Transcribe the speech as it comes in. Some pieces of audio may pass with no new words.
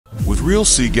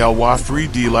Realsee Galois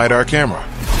 3D LiDAR Camera,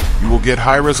 you will get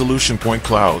high-resolution point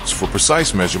clouds for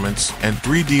precise measurements and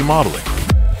 3D modeling.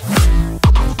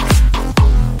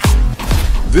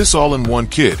 This all-in-one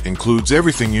kit includes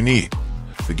everything you need: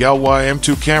 the Galois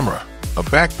M2 camera, a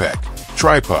backpack,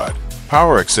 tripod,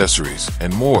 power accessories,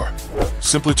 and more.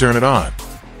 Simply turn it on.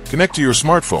 Connect to your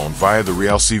smartphone via the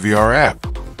RealseeVR app.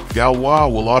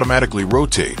 Galois will automatically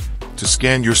rotate to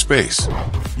scan your space.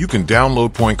 You can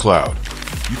download point cloud.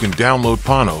 You can download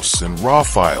panos and RAW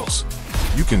files.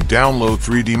 You can download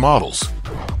 3D models.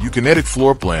 You can edit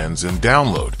floor plans and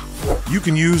download. You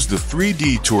can use the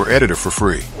 3D Tour editor for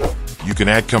free. You can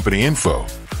add company info,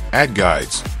 add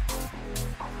guides,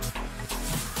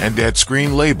 and add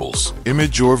screen labels,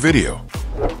 image or video.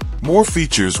 More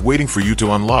features waiting for you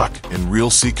to unlock in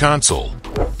Realsee Console.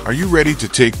 Are you ready to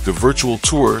take the virtual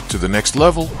tour to the next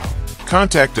level?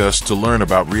 Contact us to learn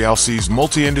about Realsee's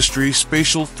multi-industry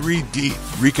spatial 3D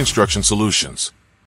reconstruction solutions.